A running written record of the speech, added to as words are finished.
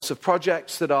lots of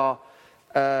projects that are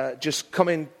just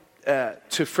coming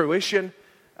to fruition.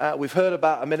 We've heard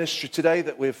about a ministry today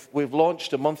that we've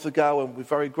launched a month ago, and we're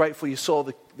very grateful. You saw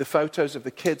the photos of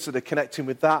the kids that are connecting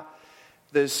with that.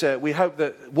 We hope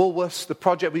that Woolworths, the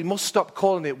project, we must stop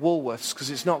calling it Woolworths because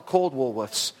it's not called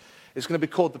Woolworths. It's going to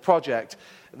be called The Project.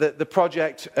 The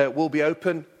project will be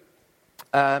open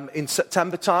in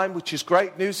September time, which is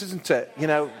great news, isn't it?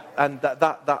 And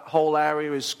that whole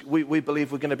area is, we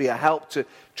believe we're going to be a help to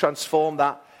transform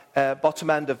that bottom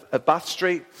end of Bath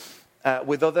Street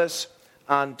with others.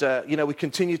 And, we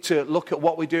continue to look at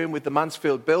what we're doing with the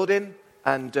Mansfield building.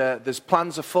 And there's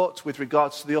plans afoot with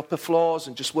regards to the upper floors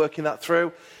and just working that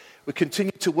through. We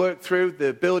continue to work through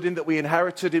the building that we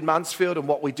inherited in Mansfield and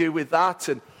what we do with that,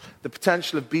 and the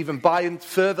potential of even buying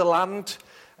further land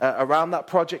around that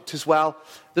project as well.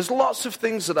 There's lots of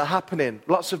things that are happening,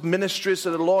 lots of ministries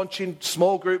that are launching,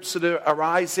 small groups that are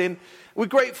arising. We're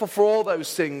grateful for all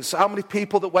those things. How many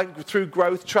people that went through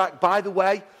Growth Track? By the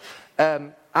way,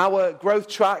 our Growth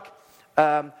Track,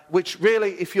 which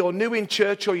really, if you're new in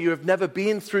church or you have never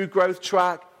been through Growth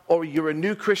Track, or you're a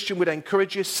new Christian, would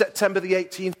encourage you, September the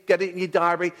 18th, get it in your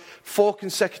diary. 4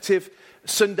 consecutive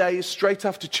Sundays straight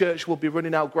after church, we'll be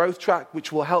running our Growth Track,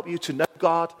 which will help you to know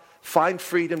God, find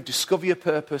freedom, discover your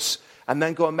purpose, and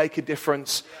then go and make a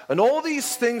difference. And all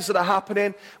these things that are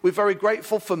happening, we're very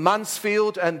grateful for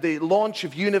Mansfield and the launch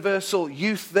of Universal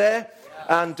Youth there.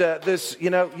 And there's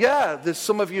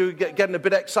some of you getting a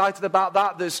bit excited about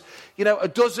that. There's, a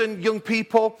dozen young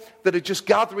people that are just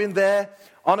gathering there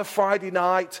on a Friday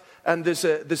night. And there's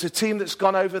a team that's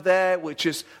gone over there, which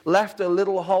has left a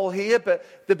little hole here. But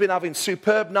they've been having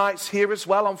superb nights here as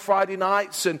well on Friday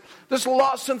nights. And there's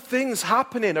lots of things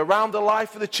happening around the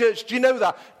life of the church. Do you know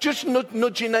that? Just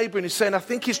nudge your neighbour and he's saying, I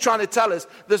think he's trying to tell us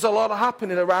there's a lot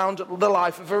happening around the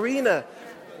life of Arena.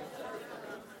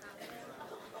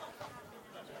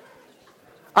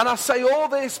 And I say all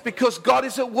this because God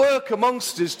is at work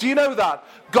amongst us. Do you know that?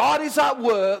 God is at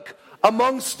work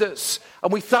amongst us.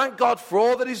 And we thank God for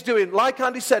all that he's doing. Like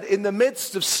Andy said, in the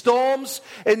midst of storms,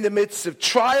 in the midst of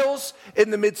trials, in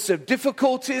the midst of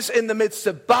difficulties, in the midst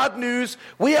of bad news,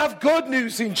 we have good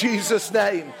news in Jesus'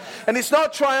 name. And it's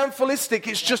not triumphalistic,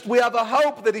 it's just we have a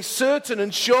hope that is certain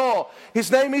and sure.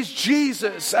 His name is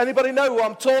Jesus. Anybody know who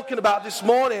I'm talking about this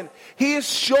morning? He is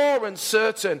sure and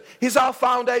certain. He's our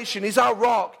foundation. He's our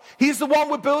rock. He's the one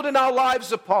we're building our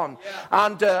lives upon. Yeah.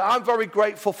 And I'm very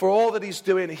grateful for all that he's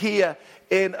doing here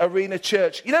in Arena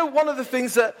Church. One of the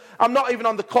things that, I'm not even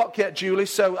on the clock yet, Julie,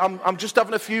 so I'm just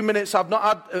having a few minutes. I've not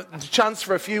had a chance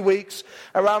for a few weeks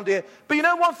around here. But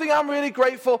one thing I'm really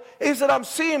grateful is that I'm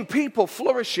seeing people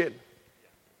flourishing.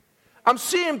 I'm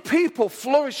seeing people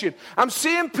flourishing. I'm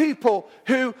seeing people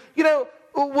who,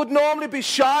 would normally be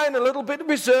shy and a little bit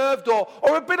reserved or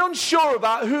a bit unsure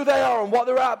about who they are and what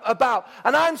they're about.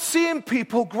 And I'm seeing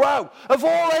people grow, of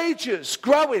all ages,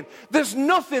 growing. There's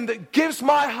nothing that gives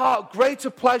my heart greater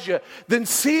pleasure than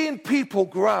seeing people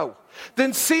grow.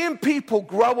 Than seeing people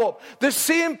grow up. Than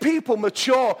seeing people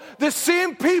mature. Than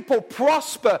seeing people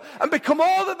prosper and become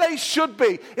all that they should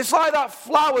be. It's like that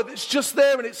flower that's just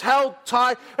there and it's held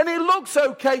tight and it looks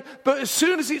okay, but as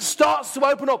soon as it starts to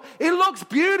open up, it looks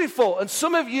beautiful. And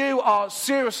some of you are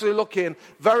seriously looking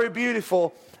very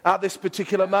beautiful at this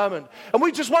particular moment. And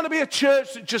we just want to be a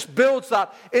church that just builds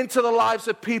that into the lives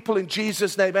of people in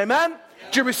Jesus' name. Amen?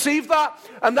 Do you receive that?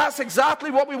 And that's exactly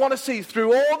what we want to see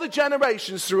through all the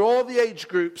generations, through all the age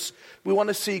groups. We want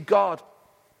to see God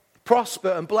prosper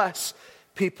and bless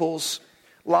people's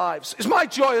lives. It's my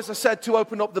joy, as I said, to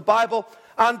open up the Bible.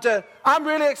 And I'm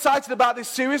really excited about this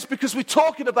series because we're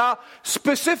talking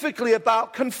specifically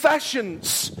about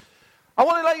confessions. I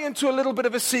want to let you into a little bit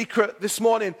of a secret this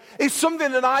morning. It's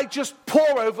something that I just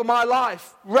pour over my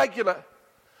life regular.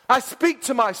 I speak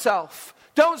to myself.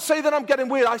 Don't say that I'm getting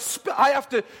weird. I have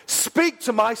to speak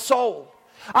to my soul.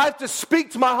 I have to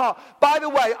speak to my heart. By the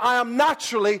way, I am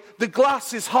naturally the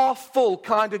glass is half full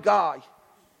kind of guy.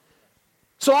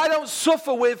 So I don't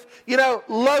suffer with,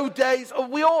 low days.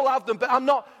 We all have them, but I'm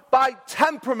not by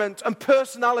temperament and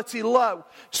personality low.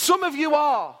 Some of you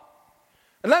are.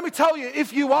 And let me tell you,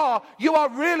 if you are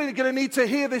really going to need to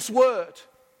hear this word.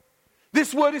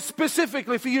 This word is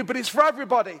specifically for you, but it's for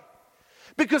everybody.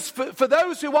 Because for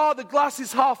those who are, the glass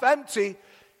is half empty.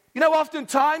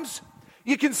 Oftentimes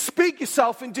you can speak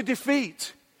yourself into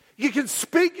defeat. You can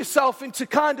speak yourself into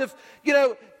kind of,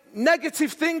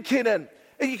 negative thinking. And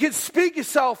you can speak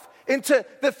yourself into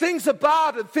that things are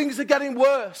bad and things are getting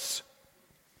worse.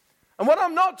 And what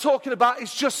I'm not talking about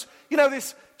is just,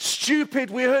 this stupid,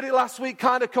 we heard it last week,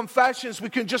 kind of confessions. We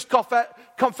can just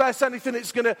confess anything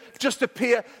that's going to just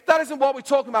appear. That isn't what we're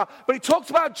talking about. But he talked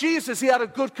about Jesus. He had a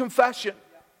good confession.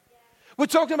 We're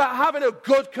talking about having a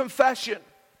good confession.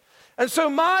 And so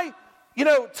my,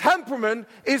 temperament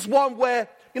is one where,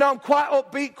 I'm quite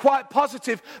upbeat, quite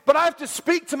positive. But I have to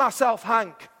speak to myself,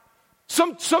 Hank.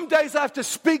 Some days I have to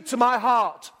speak to my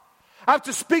heart. I have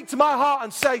to speak to my heart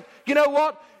and say, you know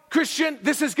what, Kristian,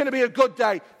 this is going to be a good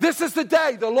day. This is the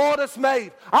day the Lord has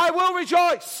made. I will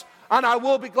rejoice and I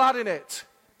will be glad in it.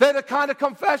 They're the kind of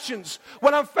confessions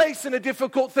when I'm facing a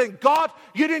difficult thing. God,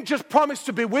 you didn't just promise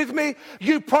to be with me.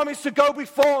 You promised to go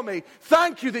before me.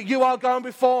 Thank you that you are going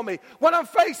before me. When I'm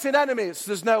facing enemies,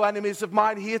 there's no enemies of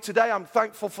mine here today. I'm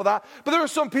thankful for that. But there are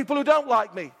some people who don't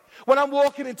like me. When I'm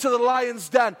walking into the lion's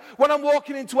den, when I'm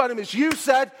walking into enemies, you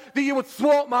said that you would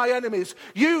thwart my enemies.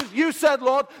 You said,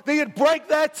 Lord, that you'd break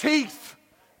their teeth.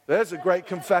 There's a great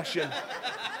confession.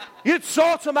 You'd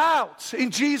sort them out in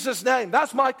Jesus' name.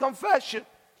 That's my confession.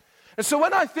 And so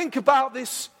when I think about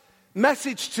this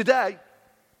message today,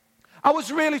 I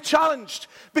was really challenged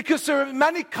because there are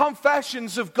many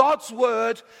confessions of God's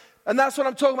word, and that's what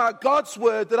I'm talking about, God's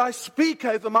word that I speak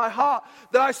over my heart,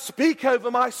 that I speak over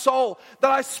my soul,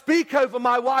 that I speak over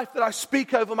my wife, that I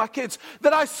speak over my kids,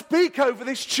 that I speak over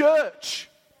this church.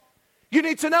 You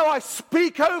need to know I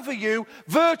speak over you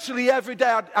virtually every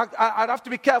day. I'd have to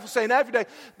be careful saying every day,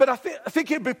 but I think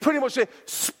it'd be pretty much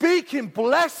speaking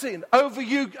blessing over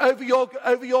you, over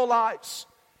your lives,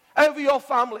 over your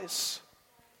families.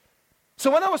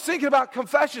 So when I was thinking about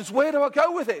confessions, where do I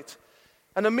go with it?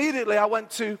 And immediately I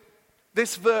went to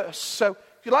this verse. So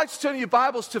if you'd like to turn your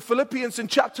Bibles to Philippians in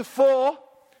chapter 4,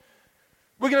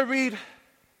 we're going to read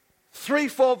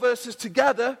 3-4 verses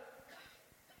together.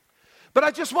 But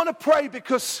I just want to pray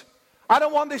because I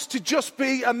don't want this to just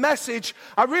be a message.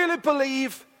 I really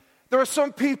believe there are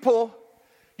some people,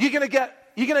 you're going to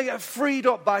get freed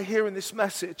up by hearing this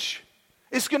message.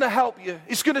 It's going to help you.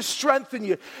 It's going to strengthen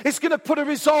you. It's going to put a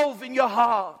resolve in your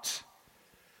heart.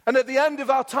 And at the end of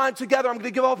our time together, I'm going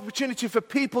to give opportunity for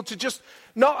people to just,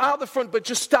 not out the front, but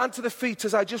just stand to the feet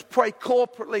as I just pray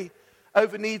corporately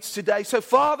over needs today. So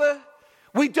Father,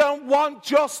 we don't want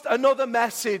just another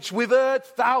message. We've heard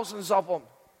thousands of them.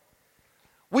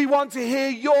 We want to hear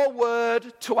your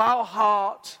word to our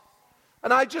heart.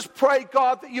 And I just pray,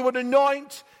 God, that you would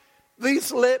anoint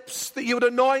these lips, that you would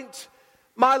anoint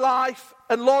my life.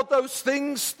 And Lord, those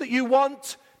things that you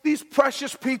want these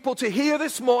precious people to hear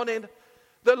this morning,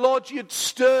 that Lord, you'd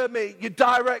stir me, you'd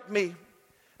direct me,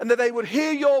 and that they would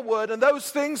hear your word. And those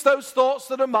things, those thoughts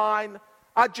that are mine,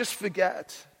 I'd just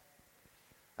forget.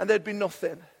 And there'd be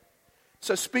nothing.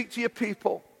 So speak to your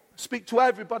people. Speak to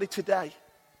everybody today,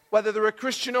 whether they're a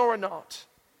Christian or not,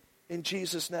 in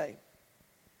Jesus' name.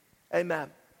 Amen.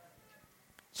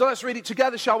 So let's read it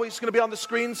together, shall we? It's going to be on the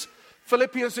screens.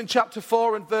 Philippians in chapter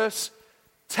 4 and verse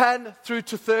 10 through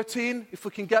to 13. If we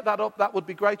can get that up, that would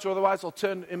be great. Or otherwise, I'll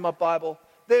turn in my Bible.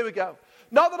 There we go.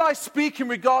 Not that I speak in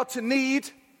regard to need,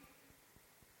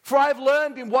 for I have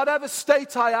learned in whatever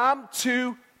state I am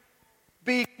to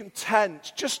be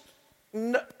content. Just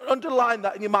underline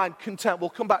that in your mind, content. We'll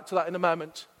come back to that in a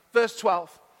moment. Verse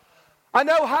 12. I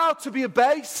know how to be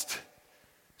abased.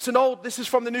 This is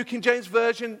from the New King James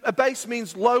Version. Abased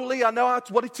means lowly. I know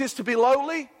what it is to be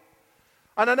lowly.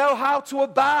 And I know how to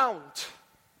abound.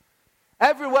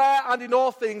 Everywhere and in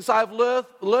all things I have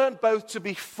learned both to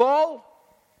be full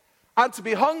and to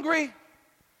be hungry,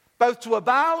 both to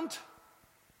abound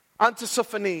and to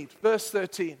suffer need. Verse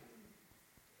 13.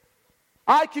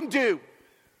 I can do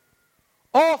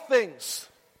all things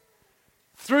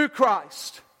through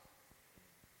Christ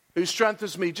who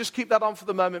strengthens me. Just keep that on for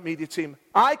the moment, media team.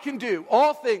 I can do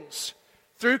all things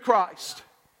through Christ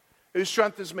who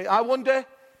strengthens me. I wonder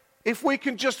if we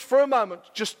can just for a moment,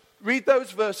 just read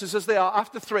those verses as they are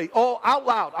after 3, all out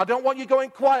loud. I don't want you going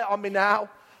quiet on me now.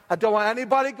 I don't want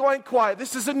anybody going quiet.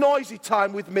 This is a noisy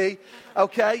time with me,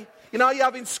 okay? You know, you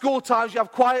have in school times, you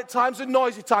have quiet times and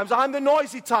noisy times. I'm the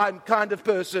noisy time kind of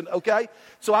person, okay?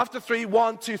 So after 3,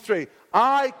 1, 2, 3.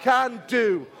 I can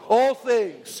do all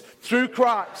things through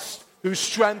Christ who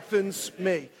strengthens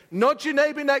me. Nudge your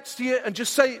neighbor next to you and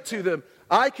just say it to them.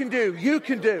 I can do, you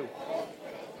can do.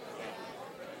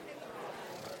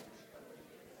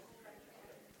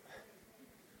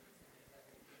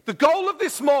 The goal of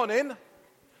this morning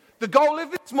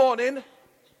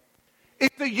is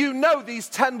that you know these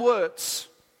 10 words.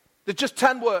 They're just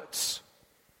 10 words.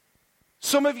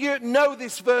 Some of you know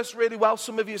this verse really well.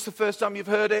 Some of you, it's the first time you've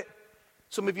heard it.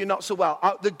 Some of you not so well.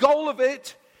 The goal of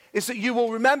it is that you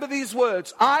will remember these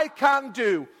words. I can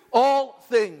do all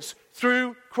things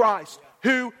through Christ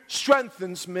who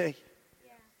strengthens me.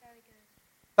 Yeah, very good.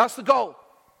 That's the goal.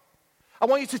 I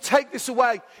want you to take this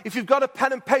away. If you've got a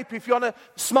pen and paper, if you're on a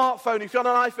smartphone, if you're on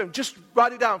an iPhone, just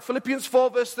write it down. Philippians 4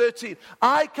 verse 13.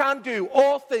 I can do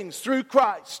all things through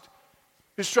Christ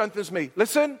who strengthens me.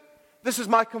 Listen, this is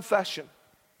my confession.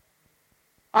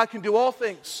 I can do all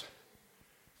things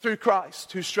through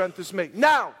Christ who strengthens me.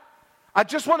 Now, I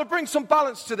just want to bring some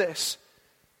balance to this,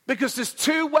 because there's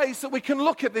two ways that we can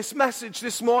look at this message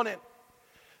this morning.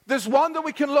 There's one that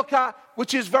we can look at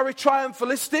which is very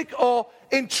triumphalistic or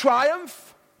in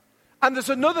triumph. And there's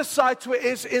another side to it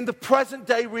is in the present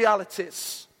day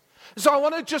realities. So I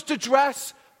want to just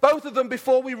address both of them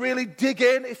before we really dig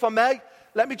in, if I may.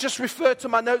 Let me just refer to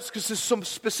my notes because there's some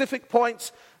specific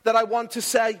points that I want to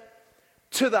say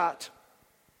to that.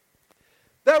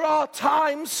 There are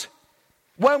times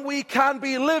when we can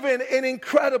be living in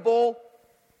incredible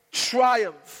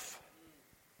triumph.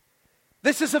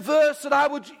 This is a verse that I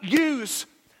would use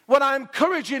when I'm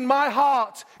encouraging my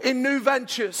heart in new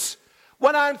ventures,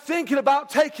 when I'm thinking about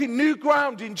taking new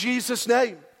ground in Jesus'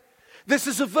 name. This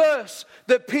is a verse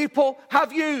that people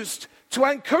have used to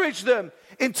encourage them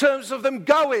in terms of them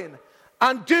going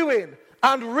and doing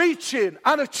and reaching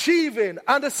and achieving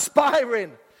and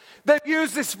aspiring. They've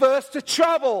used this verse to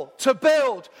travel, to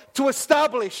build, to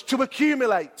establish, to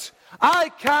accumulate. I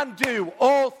can do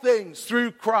all things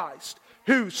through Christ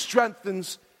who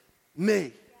strengthens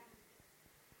me.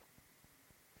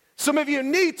 Some of you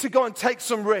need to go and take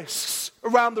some risks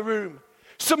around the room.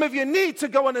 Some of you need to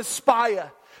go and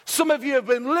aspire. Some of you have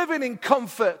been living in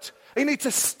comfort. You need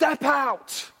to step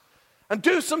out and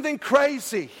do something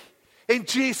crazy in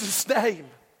Jesus' name.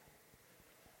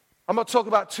 I'm not talking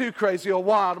about too crazy or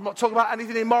wild. I'm not talking about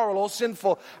anything immoral or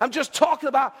sinful. I'm just talking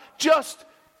about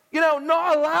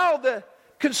not allow the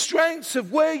constraints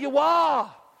of where you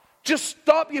are just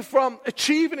stop you from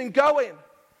achieving and going.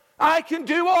 I can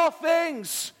do all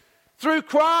things through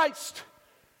Christ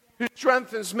who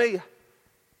strengthens me.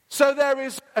 So there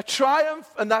is a triumph,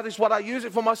 and that is what I use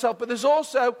it for myself. But there's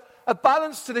also a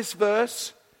balance to this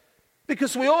verse,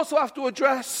 because we also have to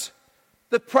address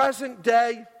the present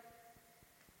day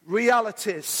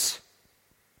realities.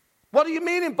 What are you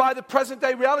meaning by the present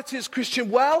day realities, Kristian?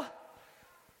 Well,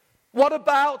 what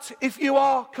about if you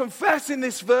are confessing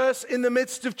this verse in the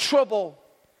midst of trouble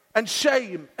and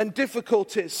shame and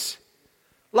difficulties,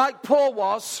 like Paul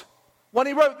was when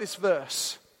he wrote this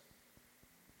verse?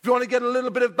 If you want to get a little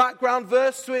bit of background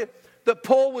verse to it, that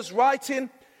Paul was writing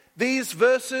these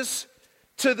verses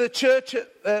to the church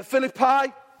at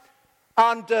Philippi,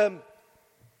 and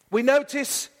we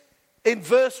notice in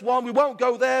verse 1, we won't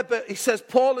go there, but he says,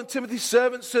 Paul and Timothy,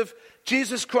 servants of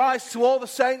Jesus Christ, to all the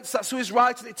saints. That's who he's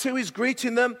writing it to. He's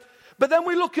greeting them. But then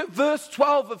we look at verse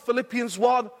 12 of Philippians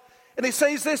 1, and it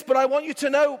says this, but I want you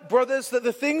to know, brothers, that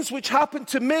the things which happened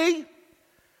to me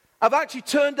have actually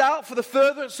turned out for the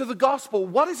furtherance of the gospel.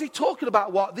 What is he talking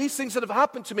about? What? These things that have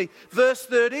happened to me. Verse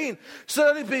 13.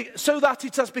 So that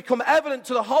it has become evident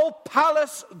to the whole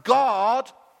palace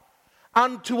guard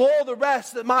and to all the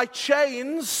rest that my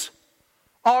chains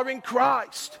are in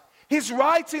Christ. He's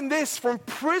writing this from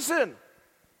prison.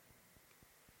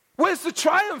 Where's the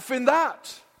triumph in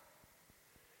that?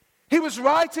 He was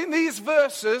writing these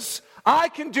verses, I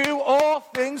can do all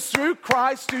things through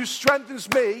Christ who strengthens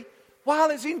me, while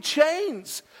he's in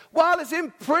chains, while he's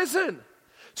in prison.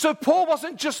 So Paul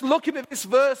wasn't just looking at this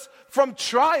verse from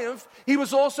triumph, he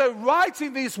was also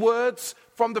writing these words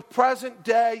from the present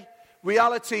day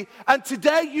reality. And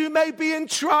today you may be in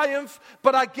triumph,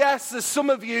 but I guess there's some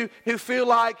of you who feel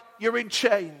like you're in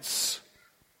chains.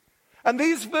 And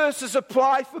these verses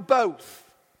apply for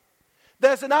both.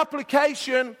 There's an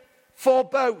application for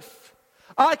both.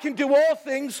 I can do all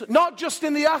things, not just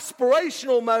in the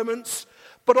aspirational moments,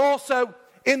 but also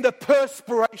in the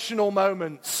perspirational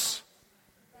moments.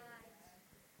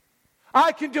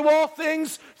 I can do all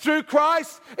things through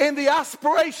Christ in the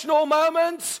aspirational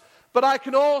moments, but I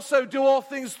can also do all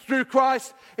things through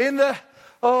Christ in the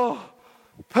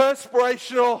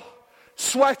perspirational,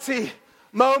 sweaty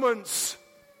moments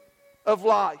of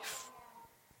life.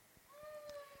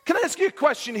 Can I ask you a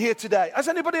question here today? Has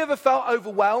anybody ever felt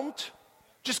overwhelmed?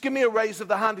 Just give me a raise of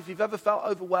the hand if you've ever felt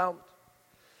overwhelmed.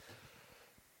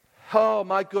 Oh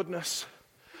my goodness.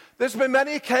 There's been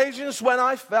many occasions when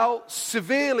I felt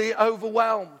severely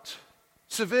overwhelmed.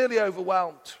 Severely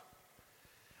overwhelmed.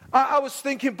 I was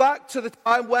thinking back to the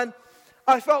time when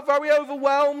I felt very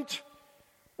overwhelmed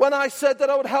when I said that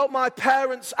I would help my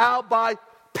parents out by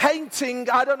painting.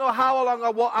 I don't know how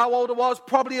old I was,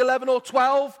 probably 11 or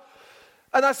 12.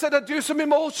 And I said I'd do some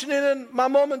emulsioning, and my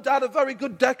mum and dad are very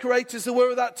good decorators they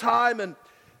were at that time, and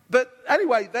But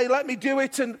anyway, they let me do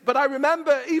it. But I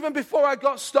remember even before I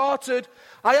got started,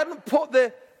 I hadn't put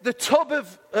the tub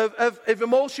of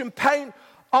emulsion paint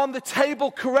on the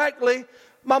table correctly.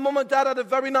 My mum and dad had a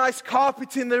very nice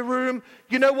carpet in their room.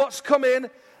 You know what's coming.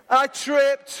 I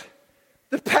tripped.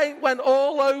 The paint went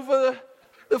all over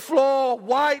the floor.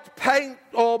 White paint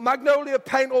or magnolia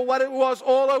paint or what it was,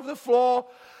 all over the floor.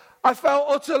 I felt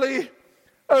utterly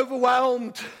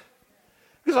overwhelmed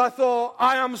because I thought,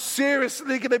 I am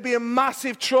seriously going to be in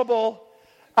massive trouble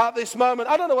at this moment.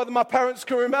 I don't know whether my parents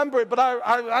can remember it, but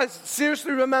I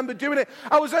seriously remember doing it.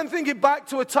 I was then thinking back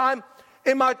to a time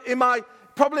in my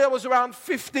probably I was around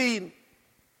 15,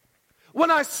 when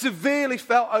I severely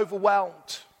felt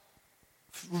overwhelmed.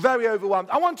 Very overwhelmed.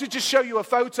 I want to just show you a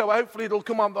photo, hopefully it'll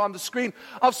come on the screen,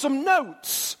 of some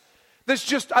notes. There's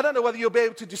just, I don't know whether you'll be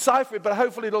able to decipher it, but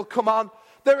hopefully it'll come on.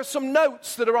 There are some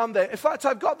notes that are on there. In fact,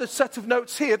 I've got the set of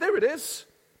notes here. There it is.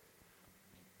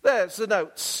 There's the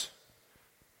notes.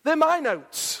 They're my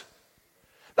notes.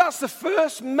 That's the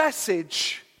first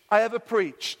message I ever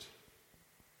preached.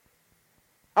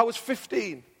 I was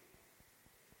 15.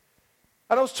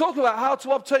 And I was talking about how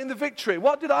to obtain the victory.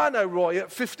 What did I know, Roy,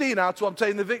 at 15, how to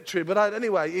obtain the victory? But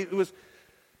anyway, it was...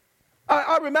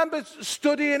 I remember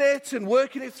studying it and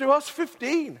working it through. I was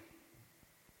 15.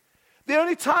 The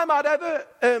only time I'd ever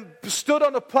stood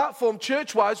on a platform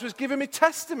church-wise was giving me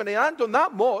testimony. I hadn't done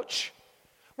that much.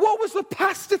 What was the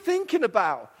pastor thinking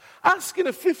about? Asking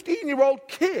a 15-year-old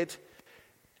kid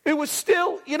who was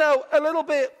still, a little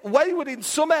bit wayward in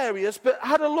some areas, but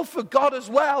had a love for God as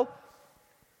well.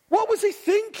 What was he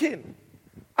thinking?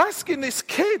 Asking this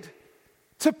kid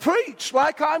to preach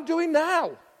like I'm doing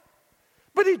now.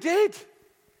 But he did.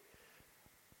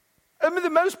 I mean, the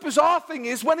most bizarre thing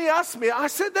is when he asked me, I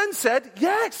then said,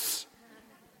 yes.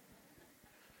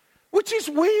 Which is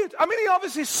weird. I mean, he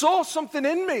obviously saw something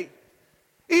in me.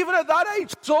 Even at that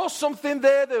age, saw something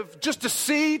there, just a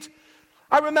seed.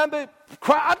 I remember,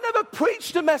 I'd never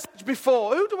preached a message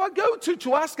before. Who do I go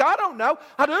to ask? I don't know.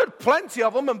 I'd heard plenty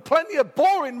of them and plenty of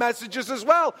boring messages as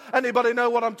well. Anybody know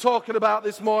what I'm talking about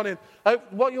this morning?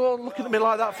 What are you all looking at me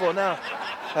like that for now?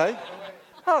 Hey?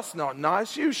 That's not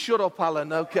nice. You shut up,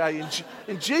 Alan, okay?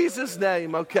 In Jesus'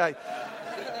 name, okay?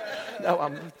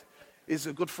 No, he's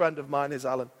a good friend of mine, is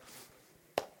Alan.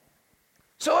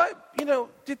 So I,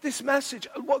 did this message.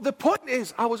 The point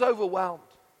is, I was overwhelmed.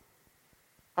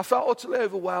 I felt utterly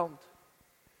overwhelmed.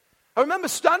 I remember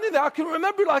standing there. I can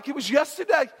remember it like it was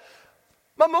yesterday.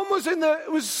 My mum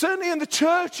was certainly in the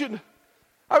church, and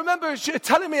I remember she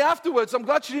telling me afterwards, I'm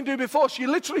glad she didn't do it before, she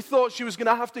literally thought she was going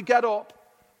to have to get up,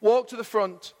 walk to the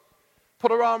front,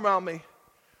 put her arm around me,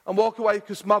 and walk away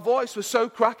because my voice was so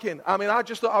cracking. I mean, I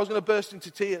just thought I was going to burst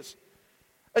into tears.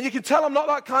 And you can tell I'm not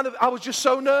that kind of, I was just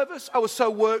so nervous. I was so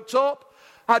worked up.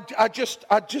 I just,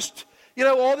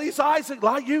 all these eyes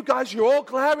like you guys, you're all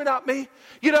glaring at me.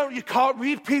 You can't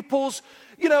read people's,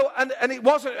 and it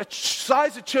wasn't a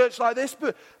size of church like this,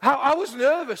 but I was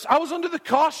nervous. I was under the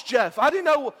cosh, Jeff. I didn't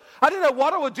know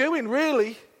what I was doing,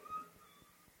 really.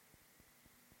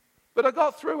 But I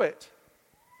got through it.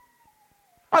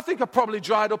 I think I probably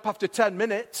dried up after 10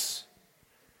 minutes.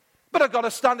 But I got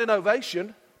a standing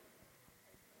ovation.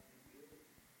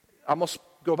 I must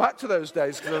go back to those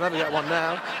days because I'll never get one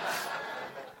now.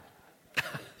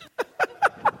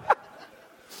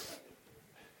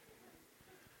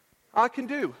 I can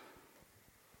do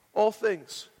all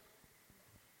things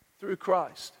through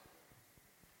Christ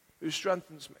who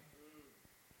strengthens me.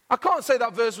 I can't say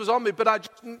that verse was on me, but I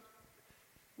just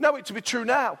know it to be true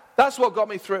now. That's what got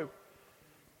me through.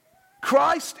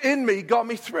 Christ in me got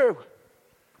me through.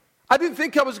 I didn't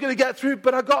think I was going to get through,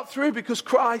 but I got through because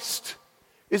Christ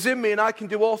is in me and I can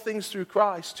do all things through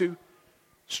Christ who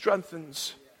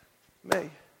strengthens me.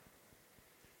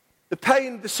 The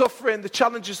pain, the suffering, the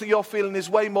challenges that you're feeling is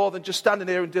way more than just standing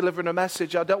here and delivering a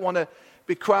message. I don't want to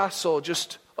be crass or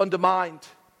just undermined.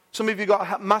 Some of you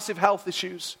got massive health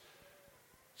issues.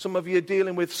 Some of you are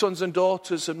dealing with sons and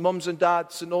daughters and mums and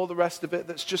dads and all the rest of it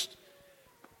that's just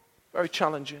very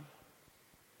challenging.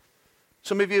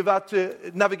 Some of you have had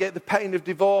to navigate the pain of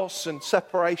divorce and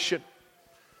separation.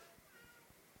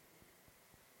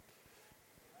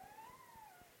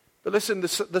 But listen,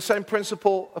 the same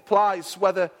principle applies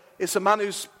whether it's a man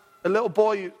who's a little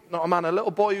boy, not a man, a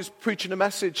little boy who's preaching a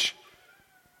message,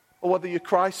 or whether your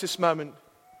crisis moment.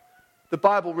 The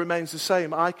Bible remains the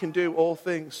same. I can do all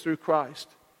things through Christ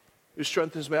who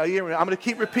strengthens me. Are you hearing it? I'm going to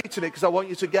keep repeating it because I want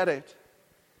you to get it.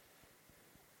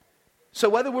 So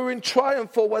whether we're in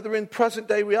triumph or whether in present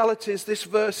day realities, this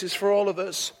verse is for all of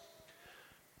us.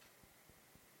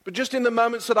 But just in the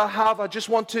moments that I have, I just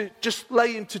want to just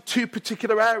lay into two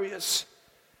particular areas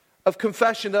of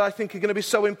confession that I think are going to be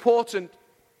so important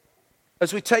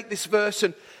as we take this verse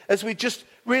and as we just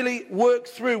really work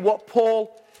through what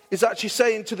Paul is actually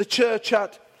saying to the church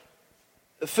at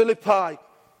Philippi.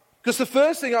 Because the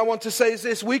first thing I want to say is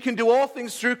this: we can do all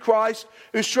things through Christ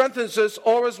who strengthens us,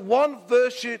 or as one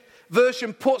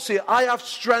version puts it, I have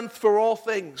strength for all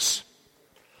things.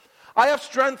 I have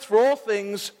strength for all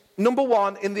things, number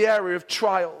one, in the area of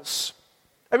trials.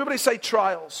 Everybody say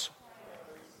trials.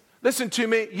 Listen to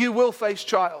me, you will face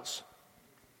trials.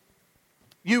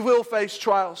 You will face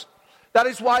trials. That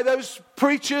is why those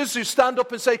preachers who stand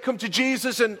up and say, come to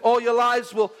Jesus and all your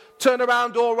lives will turn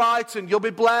around all right and you'll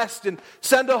be blessed, and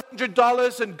send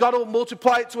 $100 and God will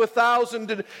multiply it to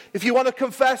 1,000. And if you want to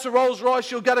confess a Rolls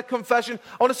Royce, you'll get a confession.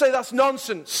 I want to say that's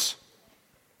nonsense.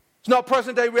 It's not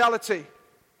present day reality.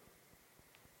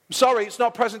 I'm sorry, it's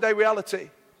not present day reality.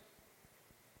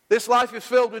 This life is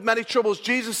filled with many troubles.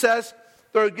 Jesus says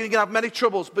they're going to have many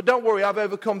troubles, but don't worry, I've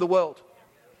overcome the world.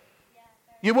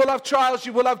 You will have trials,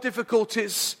 you will have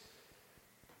difficulties.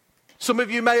 Some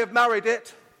of you may have married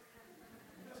it.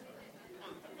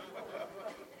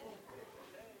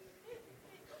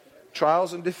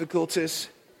 Trials and difficulties.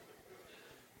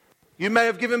 You may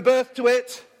have given birth to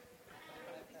it.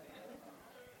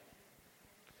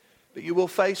 But you will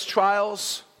face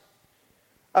trials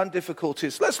and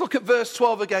difficulties. Let's look at verse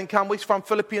 12 again, can we? From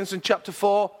Philippians in chapter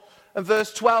 4 and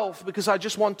verse 12, because I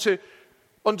just want to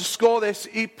underscore this.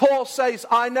 Paul says,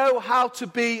 I know how to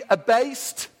be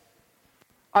abased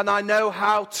and I know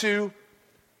how to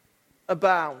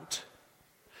abound.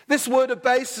 This word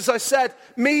abased, as I said,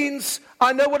 means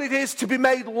I know what it is to be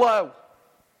made low.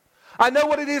 I know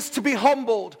what it is to be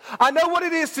humbled. I know what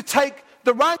it is to take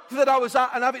the rank that I was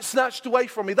at and have it snatched away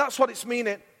from me. That's what it's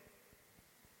meaning.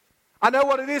 I know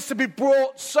what it is to be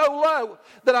brought so low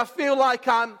that I feel like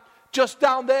I'm just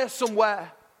down there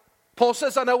somewhere. Paul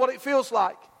says, I know what it feels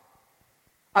like.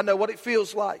 I know what it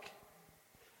feels like.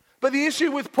 But the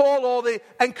issue with Paul, or the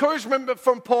encouragement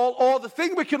from Paul, or the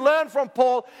thing we can learn from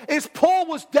Paul, is Paul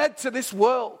was dead to this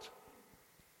world.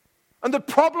 And the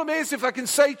problem is, if I can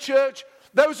say, church,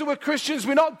 those who are Christians,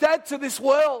 we're not dead to this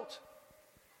world.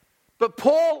 But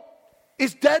Paul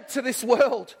is dead to this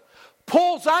world.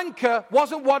 Paul's anchor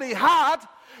wasn't what he had.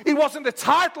 It wasn't the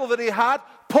title that he had.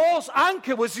 Paul's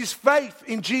anchor was his faith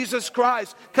in Jesus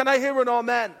Christ. Can I hear an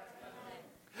amen?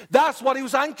 That's what he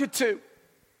was anchored to.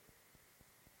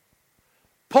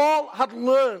 Paul had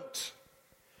learned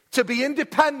to be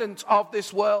independent of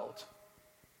this world.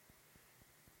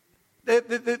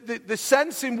 The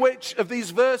sense in which of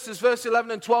these verses, verse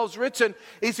 11 and 12 is written,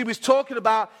 is he was talking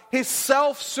about his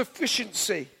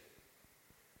self-sufficiency.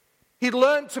 He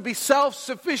learned to be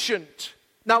self-sufficient.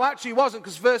 Now actually he wasn't,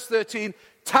 because verse 13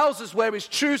 tells us where his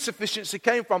true sufficiency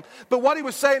came from. But what he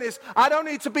was saying is, I don't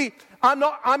need to be,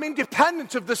 I'm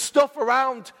independent of the stuff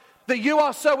around that you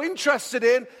are so interested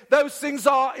in. Those things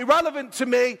are irrelevant to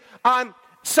me. I'm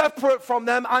separate from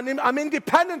them. I'm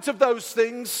independent of those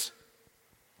things.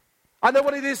 I know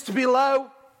what it is to be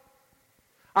low.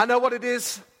 I know what it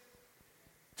is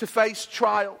to face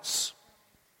trials.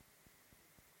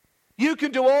 You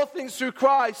can do all things through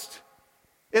Christ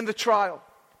in the trial.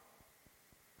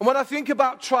 And when I think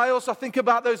about trials, I think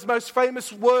about those most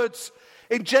famous words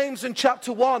in James in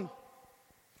chapter 1.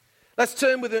 Let's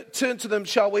turn to them,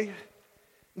 shall we?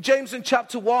 James in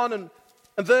chapter 1 and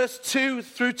verse 2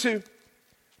 through to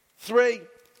 3.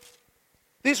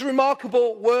 These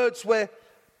remarkable words where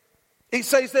it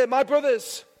says there, my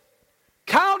brothers,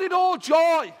 count it all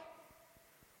joy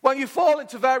when you fall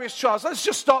into various trials. Let's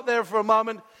just stop there for a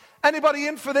moment. Anybody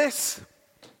in for this?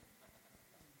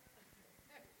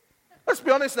 Let's be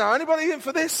honest now. Anybody in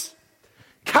for this?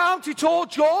 Count it all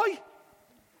joy?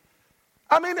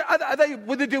 I mean,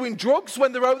 were they doing drugs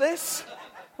when they wrote this?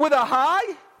 Were they high?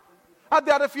 Had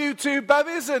they had a few two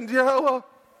bevies and, no.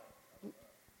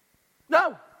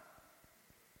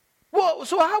 Well,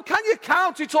 so how can you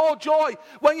count it all joy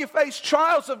when you face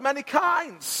trials of many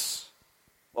kinds?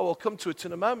 Well, we'll come to it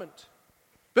in a moment.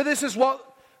 But this is what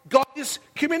God is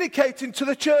communicating to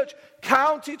the church.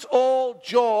 Count it all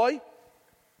joy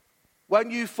when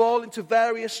you fall into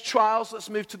various trials. Let's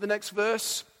move to the next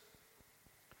verse.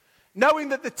 Knowing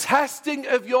that the testing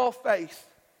of your faith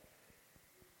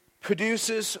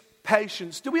produces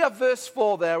patience. Do we have verse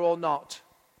 4 there or not?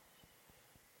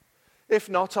 If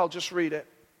not, I'll just read it.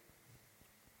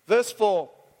 Verse 4.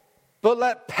 But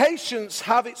let patience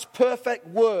have its perfect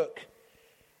work,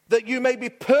 that you may be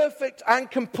perfect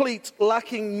and complete,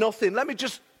 lacking nothing. Let me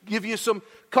just give you some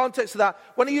context to that.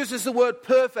 When he uses the word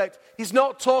perfect, he's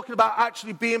not talking about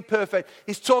actually being perfect.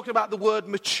 He's talking about the word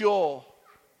mature.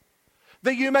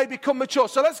 that you may become mature.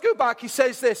 So let's go back. He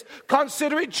says this,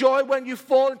 consider it joy when you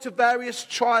fall into various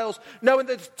trials, knowing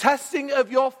that the testing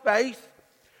of your faith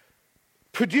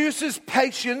produces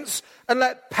patience, and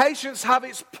let patience have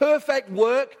its perfect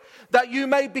work, that you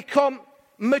may become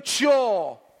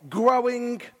mature,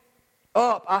 growing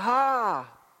up. Aha!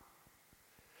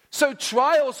 So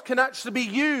trials can actually be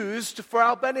used for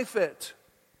our benefit.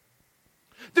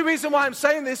 The reason why I'm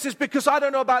saying this is because I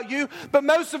don't know about you, but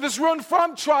most of us run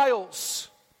from trials.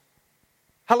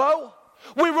 Hello?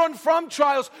 We run from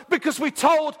trials because we're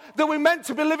told that we're meant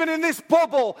to be living in this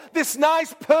bubble, this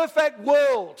nice, perfect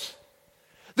world,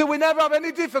 that we never have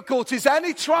any difficulties,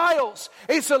 any trials.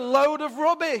 It's a load of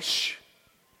rubbish.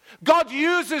 God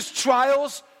uses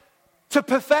trials to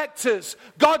perfect us.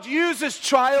 God uses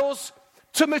trials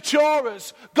to mature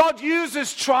us. God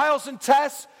uses trials and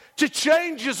tests to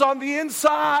change us on the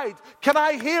inside. Can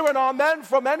I hear an amen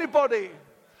from anybody?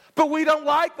 But we don't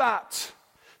like that.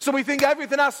 So we think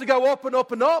everything has to go up and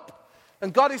up and up.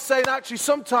 And God is saying, actually,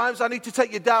 sometimes I need to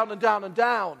take you down and down and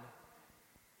down.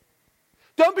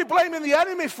 Don't be blaming the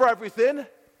enemy for everything.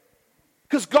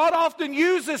 Because God often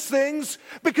uses things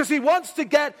because he wants to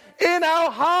get in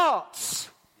our hearts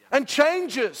and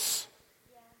change us.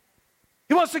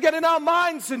 He wants to get in our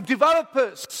minds and develop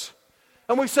us.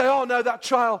 And we say, oh no, that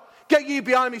trial, get ye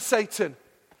behind me, Satan.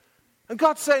 And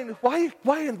God's saying, why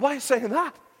are you saying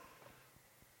that?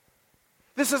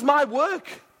 This is my work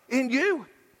in you.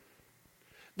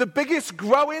 The biggest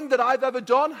growing that I've ever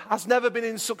done has never been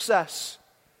in success.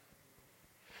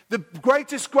 The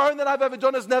greatest growing that I've ever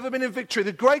done has never been in victory.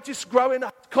 The greatest growing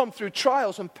has come through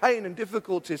trials and pain and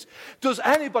difficulties. Does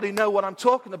anybody know what I'm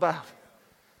talking about?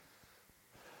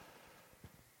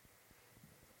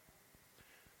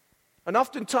 And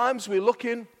oftentimes we're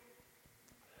looking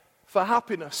for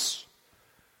happiness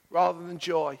rather than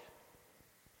joy.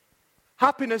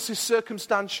 Happiness is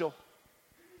circumstantial.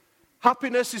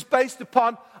 Happiness is based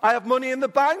upon, I have money in the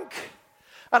bank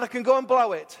and I can go and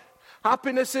blow it.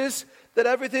 Happiness is that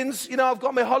everything's, I've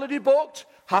got my holiday booked.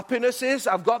 Happiness is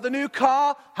I've got the new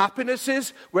car. Happiness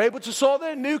is we're able to sort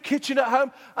the new kitchen at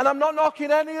home. And I'm not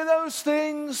knocking any of those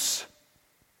things.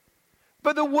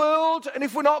 But the world, and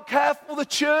if we're not careful, the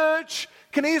church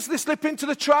can easily slip into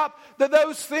the trap that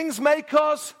those things make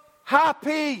us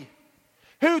happy.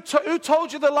 Who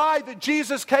told you the lie that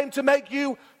Jesus came to make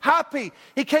you happy?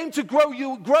 He came to grow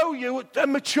you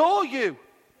and mature you.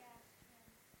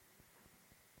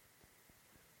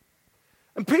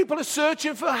 And people are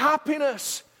searching for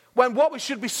happiness when what we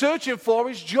should be searching for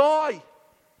is joy.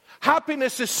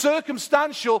 Happiness is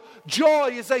circumstantial. Joy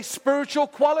is a spiritual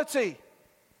quality.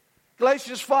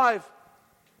 Galatians 5.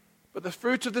 But the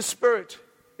fruit of the Spirit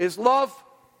is love,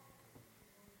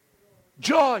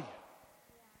 joy.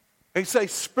 It's a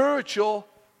spiritual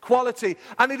quality.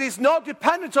 And it is not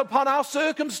dependent upon our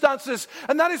circumstances.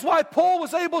 And that is why Paul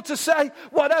was able to say,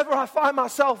 whatever I find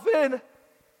myself in,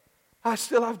 I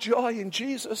still have joy in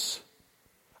Jesus.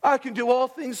 I can do all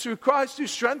things through Christ who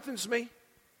strengthens me.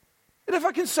 And if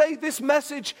I can say this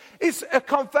message is a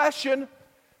confession,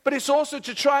 but it's also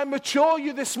to try and mature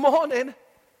you this morning,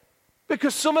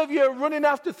 because some of you are running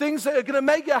after things that are going to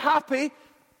make you happy,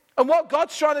 and what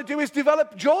God's trying to do is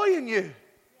develop joy in you.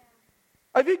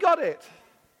 Have you got it?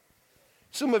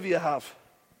 Some of you have.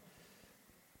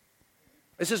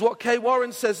 This is what Kay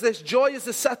Warren says this: joy is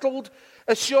a settled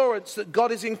assurance that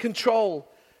God is in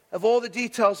control of all the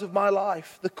details of my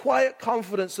life, the quiet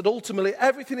confidence that ultimately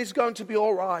everything is going to be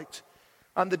all right,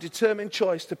 and the determined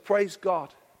choice to praise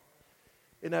God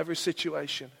in every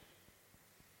situation.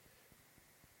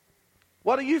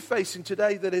 What are you facing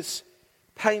today that is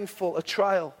painful, a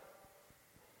trial?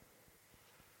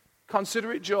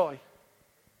 Consider it joy.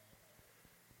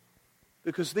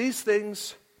 Because these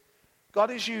things God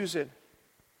is using.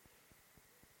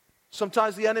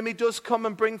 Sometimes the enemy does come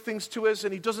and bring things to us,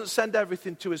 and he doesn't send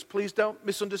everything to us. Please don't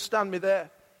misunderstand me there.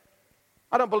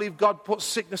 I don't believe God puts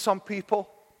sickness on people.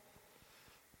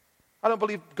 I don't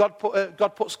believe God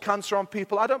puts cancer on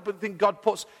people. I don't think God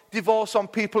puts divorce on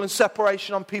people and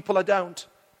separation on people. I don't.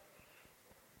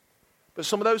 But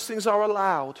some of those things are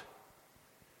allowed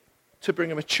to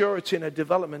bring a maturity and a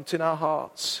development in our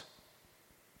hearts.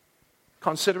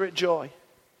 Consider it joy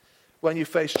when you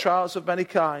face trials of many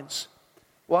kinds.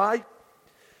 Why?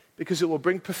 Because it will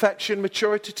bring perfection,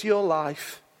 maturity to your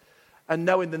life, and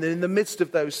knowing that in the midst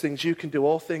of those things you can do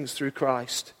all things through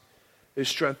Christ who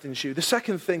strengthens you. The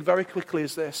second thing, very quickly,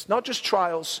 is this: not just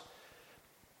trials,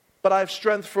 but I have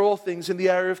strength for all things in the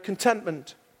area of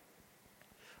contentment.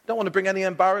 I don't want to bring any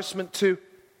embarrassment to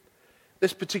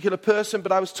this particular person,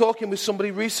 but I was talking with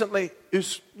somebody recently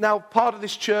who's now part of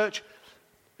this church,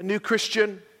 a new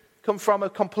Christian, come from a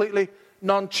completely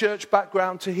non-church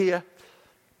background to here,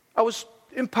 I was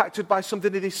impacted by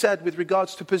something that he said with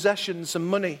regards to possessions and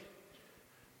money.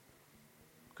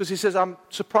 Because he says, I'm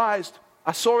surprised.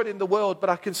 I saw it in the world, but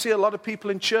I can see a lot of people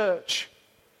in church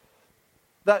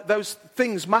that those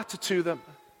things matter to them.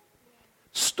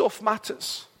 Stuff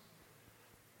matters.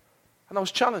 And I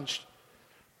was challenged.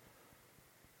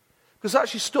 Because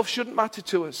actually stuff shouldn't matter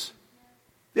to us.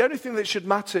 The only thing that should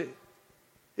matter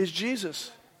is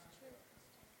Jesus.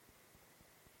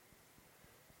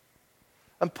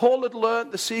 And Paul had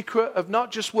learned the secret of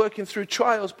not just working through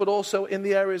trials, but also in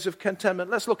the areas of contentment.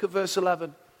 Let's look at verse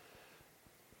 11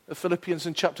 of Philippians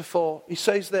in chapter 4. He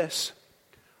says this,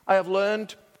 I have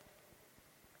learned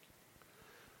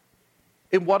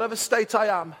in whatever state I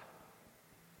am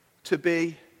to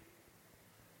be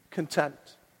content.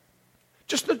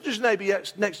 Just look at your neighbor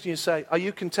next to you and say, are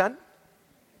you content?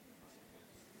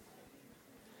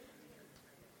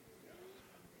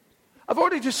 I've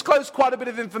already disclosed quite a bit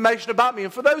of information about me.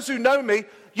 And for those who know me,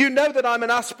 you know that I'm an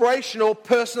aspirational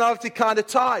personality kind of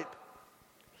type.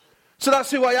 So that's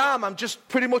who I am. I'm just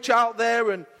pretty much out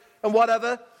there and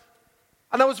whatever.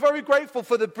 And I was very grateful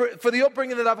for the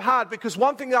upbringing that I've had, because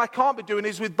one thing that I can't be doing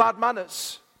is with bad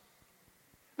manners.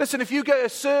 Listen, if you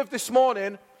get served this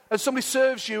morning and somebody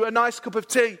serves you a nice cup of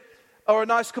tea or a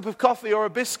nice cup of coffee or a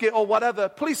biscuit or whatever,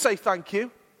 please say thank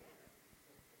you.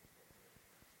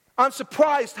 I'm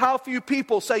surprised how few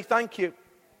people say thank you.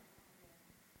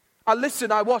 I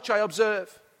listen, I watch, I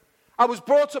observe. I was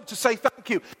brought up to say thank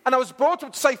you. And I was brought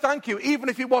up to say thank you even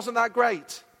if it wasn't that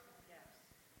great.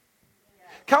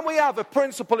 Can we have a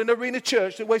principle in Arena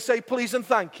Church that we say please and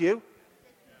thank you?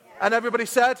 And everybody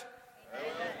said?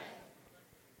 Amen.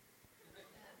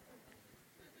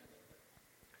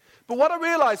 But what I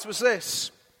realized was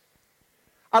this.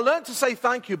 I learned to say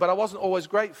thank you, but I wasn't always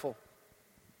grateful.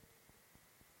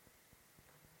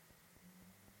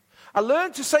 I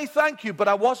learned to say thank you, but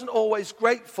I wasn't always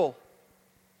grateful.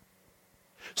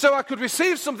 So I could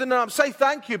receive something and I'd say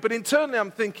thank you, but internally I'm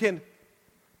thinking,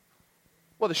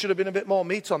 well, there should have been a bit more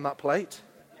meat on that plate.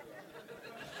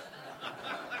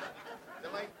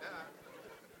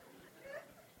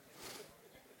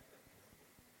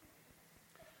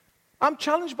 I'm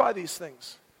challenged by these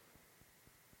things.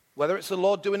 Whether it's the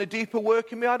Lord doing a deeper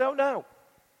work in me, I don't know.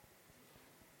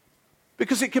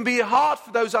 Because it can be hard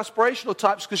for those aspirational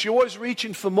types, because you're always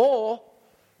reaching for more,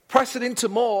 pressing into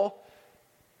more,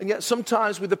 and yet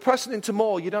sometimes with the pressing into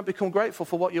more, you don't become grateful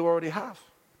for what you already have.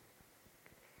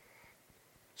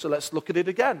 So let's look at it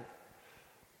again.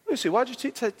 Lucy, why do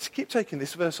you keep taking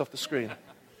this verse off the screen?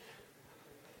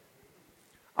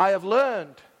 I have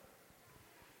learned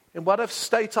in whatever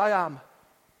state I am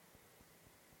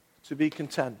to be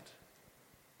content.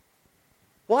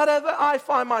 Whatever I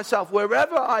find myself,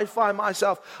 wherever I find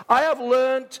myself, I have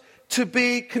learned to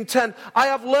be content. I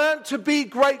have learned to be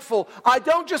grateful. I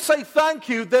don't just say thank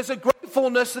you. There's a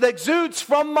gratefulness that exudes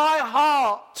from my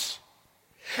heart.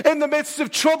 In the midst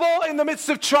of trouble, in the midst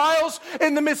of trials,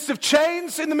 in the midst of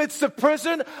chains, in the midst of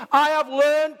prison, I have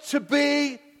learned to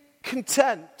be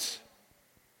content.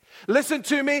 Listen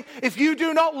to me. If you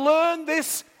do not learn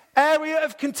this area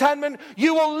of contentment,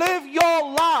 you will live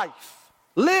your life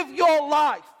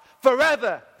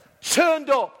forever, turned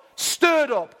up,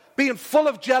 stirred up, being full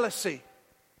of jealousy.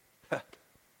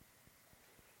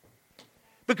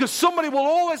 Because somebody will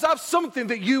always have something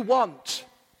that you want.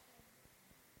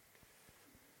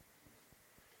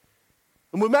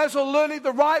 And we may as well learn it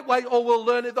the right way, or we'll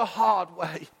learn it the hard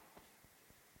way.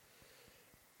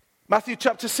 Matthew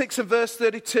chapter 6 and verse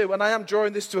 32, and I am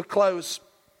drawing this to a close.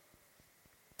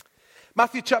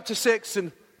 Matthew chapter 6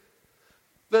 and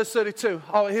verse 32.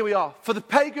 Oh, here we are. For the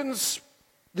pagans,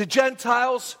 the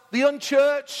Gentiles, the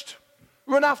unchurched,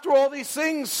 run after all these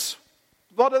things.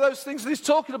 What are those things that he's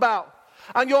talking about?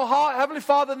 And your heart, Heavenly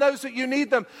Father, knows that you need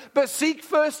them. But seek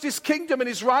first his kingdom and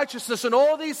his righteousness, and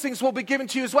all these things will be given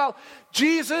to you as well.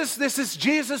 Jesus, this is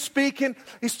Jesus speaking.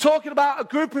 He's talking about a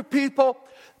group of people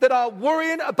that are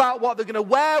worrying about what they're going to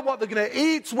wear, what they're going to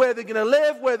eat, where they're going to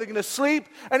live, where they're going to sleep.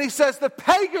 And he says, the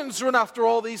pagans run after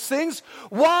all these things.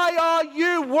 Why are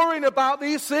you worrying about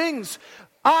these things?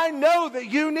 I know that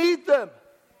you need them.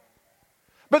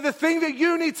 But the thing that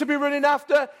you need to be running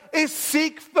after is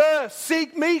seek first.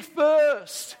 Seek me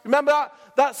first. Remember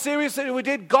that series that we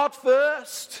did, God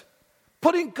First?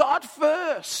 Putting God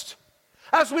first.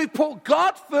 As we put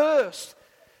God first,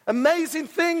 amazing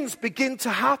things begin to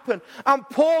happen. And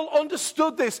Paul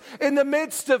understood this in the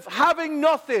midst of having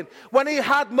nothing. When he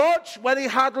had much, when he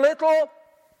had little,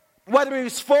 whether he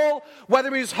was full,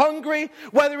 whether he was hungry,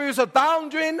 whether he was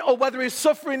abounding, or whether he was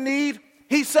suffering need,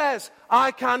 He says,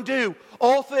 I can do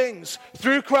all things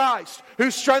through Christ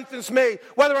who strengthens me.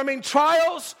 Whether I'm in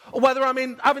trials or whether I'm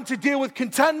in having to deal with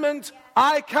contentment,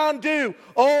 I can do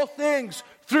all things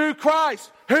through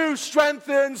Christ who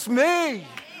strengthens me.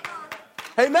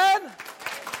 Amen?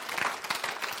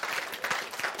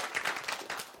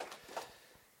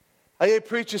 I hear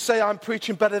preachers say, I'm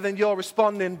preaching better than you're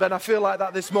responding, but I feel like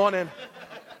that this morning.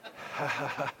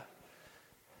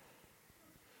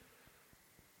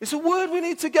 It's a word we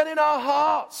need to get in our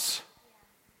hearts.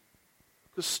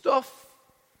 Because stuff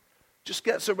just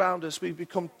gets around us. We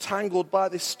become tangled by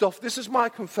this stuff. This is my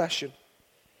confession.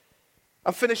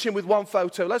 I'm finishing with one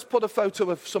photo. Let's put a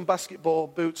photo of some basketball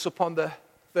boots up on the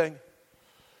thing.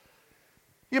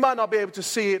 You might not be able to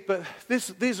see it, but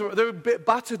they're a bit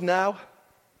battered now.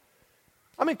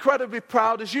 I'm incredibly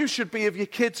proud, as you should be, of your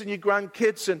kids and your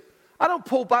grandkids. And I don't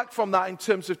pull back from that in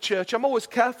terms of church. I'm always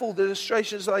careful the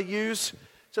illustrations that I use.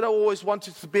 So I don't always want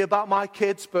it to be about my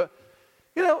kids. But,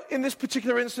 in this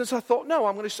particular instance, I thought, no,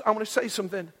 I'm going to say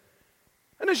something.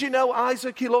 And as you know,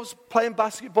 Isaac, he loves playing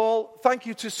basketball. Thank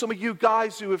you to some of you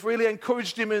guys who have really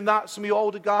encouraged him in that. Some of you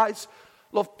older guys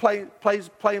love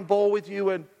playing ball with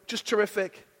you, and just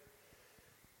terrific.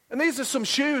 And these are some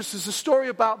shoes. There's a story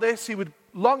about this. He was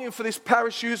longing for this pair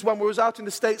of shoes when we was out in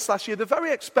the States last year. They're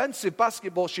very expensive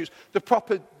basketball shoes, the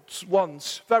proper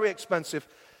ones, very expensive.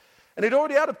 And he'd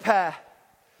already had a pair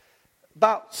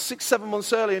about 6-7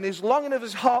 months earlier, and his longing of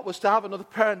his heart was to have another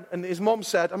pair. And his mum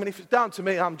said, if it's down to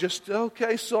me, I'm just,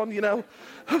 okay, son, they know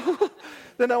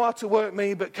how to work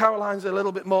me, but Caroline's a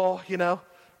little bit more,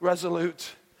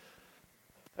 resolute.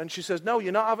 And she says, no,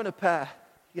 you're not having a pair.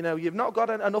 You've not got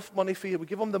enough money for you. We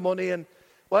give them the money. And,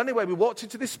 well, anyway, we walked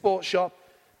into this sports shop.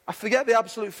 I forget the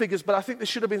absolute figures, but I think there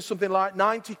should have been something like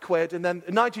 $90, and then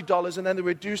 $90, and then they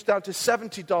reduced down to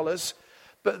 $70.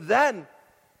 But then,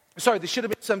 sorry, they should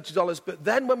have been $70, but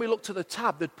then when we looked at the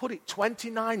tab, they'd put it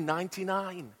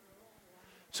 $29.99.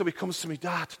 So he comes to me,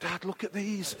 Dad, look at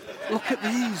these.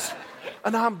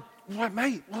 And I'm, right,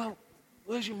 mate, well,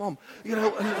 where's your mum? And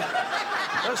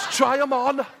let's try them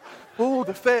on. Oh,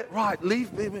 the fit. Right,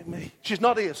 leave me with me. She's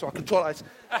not here, so I control it.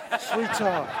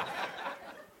 Sweetheart,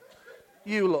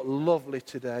 you look lovely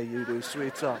today, you do,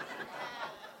 sweetheart.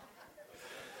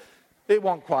 It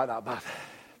wasn't quite that bad,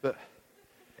 but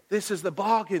this is the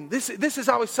bargain. This is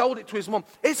how he sold it to his mum.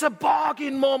 It's a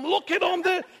bargain, Mum. Look at them.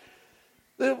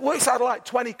 The works out like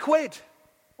 20 quid.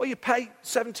 Well, you pay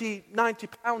 70, 90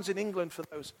 pounds in England for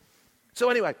those. So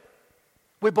anyway,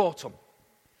 we bought them.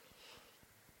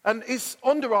 And it's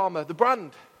Under Armour, the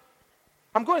brand.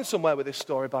 I'm going somewhere with this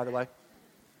story, by the way.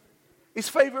 His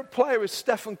favourite player is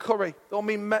Stephen Curry. That'll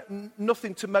mean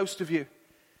nothing to most of you.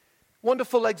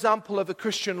 Wonderful example of a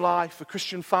Christian life, a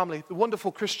Christian family. The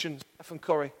wonderful Christian, Stephen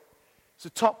Curry. He's a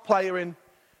top player in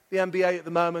the NBA at the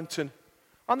moment. And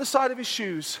on the side of his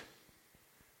shoes,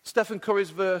 Stephen Curry's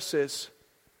verse is,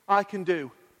 I can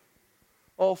do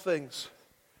all things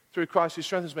through Christ who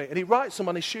strengthens me. And he writes them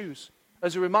on his shoes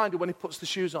as a reminder when he puts the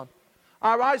shoes on.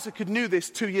 Our Isaac knew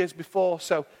this 2 years before,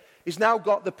 so he's now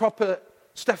got the proper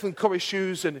Stephen Curry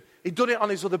shoes, and he'd done it on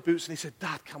his other boots, and he said,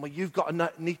 Dad, you've got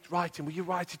a neat writing, will you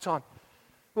write it on?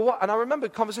 Well, what? And I remember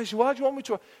the conversation, why do you want me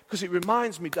to? Because it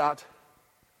reminds me, Dad,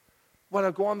 when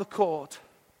I go on the court,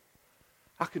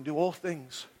 I can do all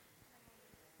things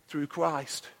through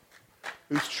Christ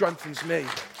who strengthens me.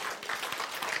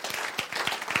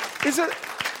 He's an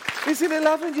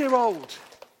 11-year-old.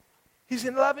 He's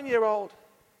an 11-year-old.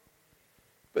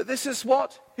 But this is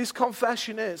what his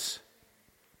confession is.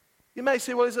 You may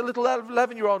say, well, he's a little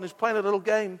 11-year-old and he's playing a little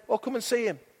game. Well, come and see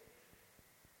him.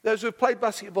 Those who have played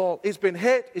basketball, he's been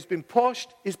hit, he's been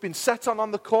pushed, he's been set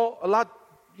on the court. A lad,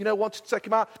 wanted to take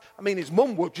him out. His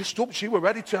mum was just up. She was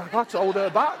ready to, I had to hold her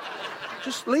back.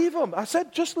 Just leave him. I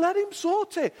said, just let him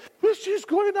sort it. She's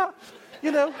going out,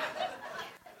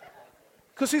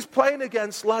 Because he's playing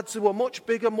against lads who are much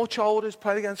bigger, much older. He's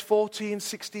playing against 14,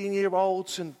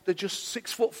 16-year-olds, and they're just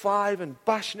 6'5" and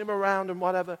bashing him around and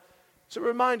whatever. It's a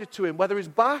reminder to him, whether he's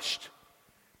bashed,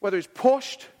 whether he's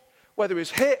pushed, whether he's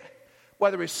hit,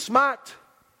 whether he's smacked,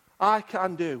 I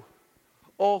can do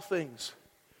all things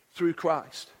through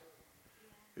Christ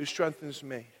who strengthens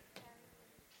me.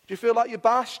 Do you feel like you're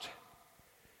bashed?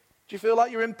 Do you feel like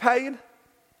you're in pain? Do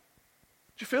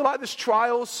you feel like there's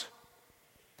trials?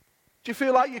 Do you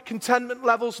feel like your contentment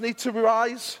levels need to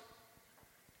rise?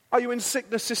 Are you in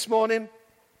sickness this morning? Do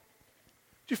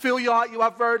you feel like you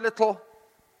have very little?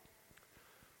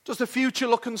 Does the future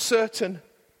look uncertain?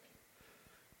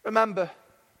 Remember,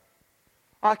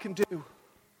 I can do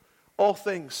all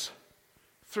things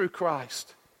through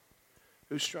Christ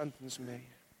who strengthens me.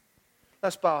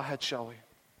 Let's bow our heads, shall we?